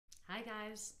Hi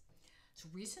guys. So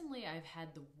recently I've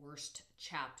had the worst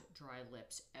chapped dry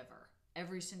lips ever.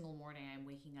 Every single morning I'm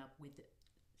waking up with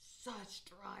such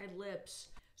dry lips.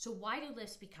 So why do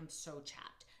lips become so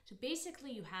chapped? So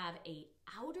basically you have a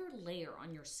outer layer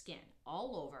on your skin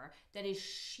all over that is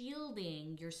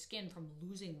shielding your skin from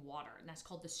losing water, and that's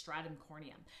called the stratum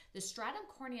corneum. The stratum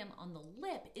corneum on the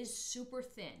lip is super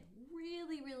thin,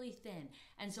 really thin.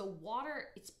 And so water,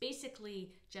 it's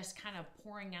basically just kind of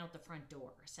pouring out the front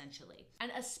door essentially.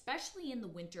 And especially in the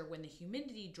winter when the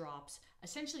humidity drops,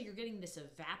 essentially you're getting this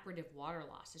evaporative water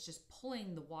loss. It's just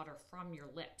pulling the water from your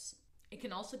lips. It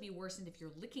can also be worsened if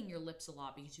you're licking your lips a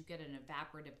lot because you get an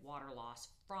evaporative water loss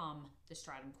from the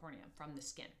stratum corneum, from the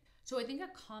skin. So I think a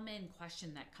common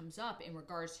question that comes up in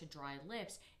regards to dry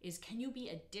lips is, can you be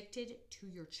addicted to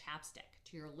your chapstick,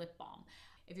 to your lip balm?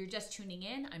 If you're just tuning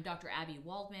in, I'm Dr. Abby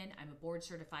Waldman. I'm a board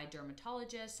certified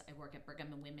dermatologist. I work at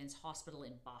Brigham and Women's Hospital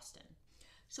in Boston.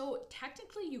 So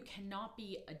technically you cannot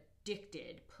be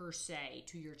addicted per se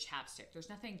to your chapstick. There's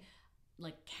nothing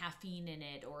like caffeine in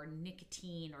it or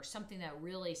nicotine or something that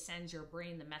really sends your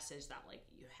brain the message that like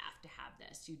you have to have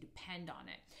this, you depend on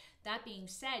it. That being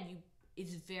said,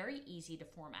 it's very easy to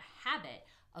form a habit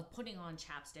of putting on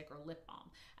chapstick or lip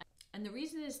balm. And the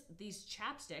reason is these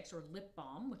chapsticks or lip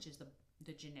balm, which is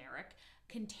the generic,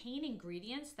 contain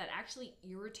ingredients that actually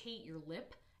irritate your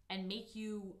lip and make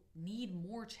you need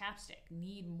more chapstick,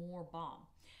 need more balm.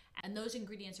 And those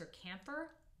ingredients are camphor,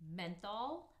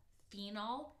 menthol,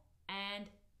 phenol, and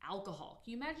alcohol.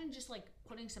 Can you imagine just like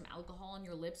putting some alcohol on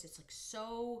your lips? It's like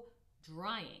so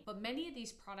drying. But many of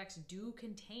these products do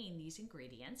contain these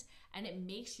ingredients and it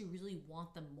makes you really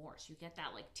want them more. So you get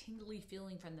that like tingly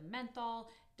feeling from the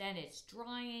menthol, then it's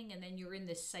drying, and then you're in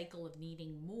this cycle of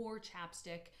needing more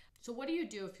chapstick. So what do you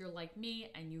do if you're like me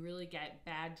and you really get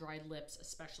bad dry lips,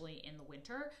 especially in the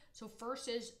winter? So first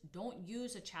is, don't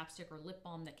use a chapstick or lip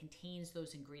balm that contains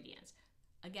those ingredients.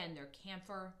 Again, they're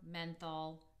camphor,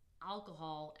 menthol,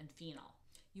 alcohol, and phenol.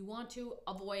 You want to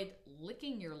avoid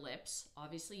licking your lips.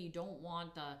 Obviously, you don't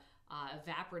want the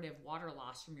evaporative water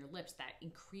loss from your lips that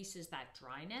increases that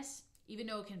dryness, even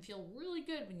though it can feel really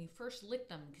good when you first lick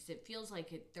them because it feels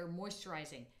like they're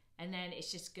moisturizing, and then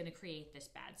it's just going to create this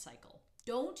bad cycle.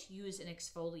 Don't use an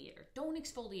exfoliator. Don't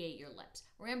exfoliate your lips.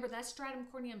 Remember, that stratum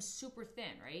corneum is super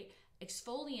thin, right?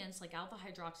 Exfoliants like alpha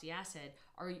hydroxy acid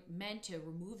are meant to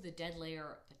remove the dead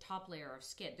layer, the top layer of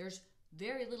skin. There's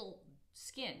very little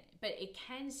skin, but it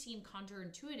can seem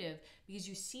counterintuitive because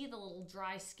you see the little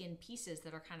dry skin pieces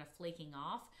that are kind of flaking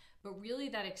off, but really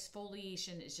that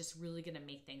exfoliation is just really going to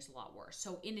make things a lot worse.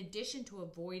 So in addition to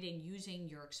avoiding using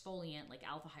your exfoliant like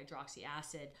alpha hydroxy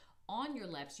acid on your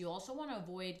lips, you also want to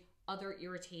avoid other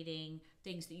irritating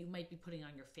things that you might be putting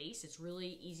on your face. It's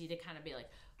really easy to kind of be like,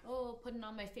 oh, put it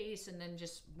on my face and then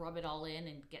just rub it all in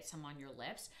and get some on your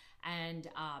lips. And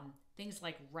things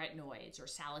like retinoids or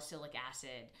salicylic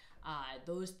acid,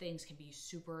 those things can be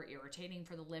super irritating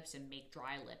for the lips and make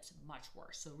dry lips much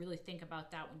worse. So really think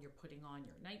about that when you're putting on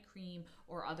your night cream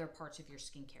or other parts of your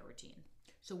skincare routine.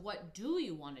 So what do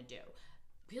you want to do?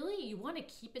 Really, you want to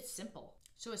keep it simple.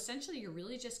 So essentially, you're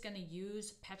really just going to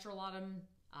use petrolatum,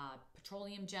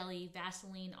 petroleum jelly,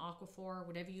 Vaseline, Aquaphor,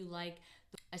 whatever you like.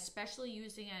 Especially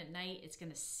using it at night, it's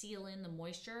going to seal in the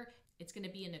moisture. It's going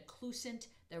to be an occlusant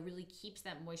that really keeps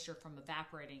that moisture from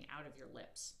evaporating out of your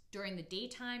lips. During the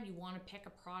daytime, you want to pick a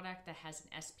product that has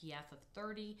an SPF of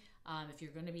 30. If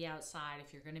you're going to be outside,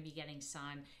 if you're going to be getting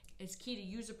sun, it's key to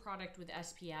use a product with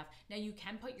SPF. Now you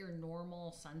can put your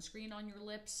normal sunscreen on your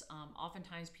lips.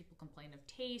 Oftentimes people complain of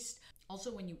taste.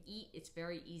 Also when you eat, it's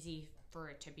very easy for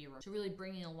it to be removed. So really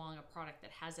bringing along a product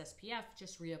that has SPF,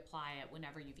 just reapply it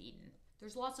whenever you've eaten.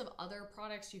 There's lots of other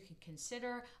products you can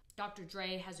consider. Dr.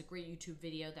 Dre has a great YouTube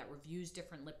video that reviews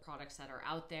different lip products that are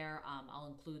out there. I'll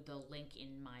include the link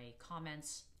in my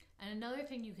comments. And another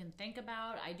thing you can think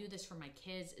about, I do this for my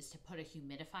kids, is to put a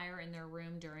humidifier in their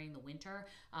room during the winter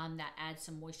that adds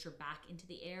some moisture back into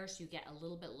the air so you get a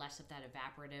little bit less of that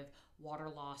evaporative water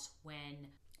loss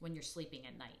when you're sleeping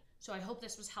at night. So I hope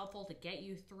this was helpful to get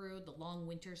you through the long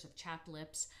winters of chapped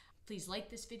lips. Please like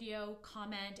this video,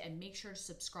 comment, and make sure to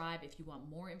subscribe if you want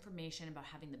more information about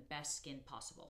having the best skin possible.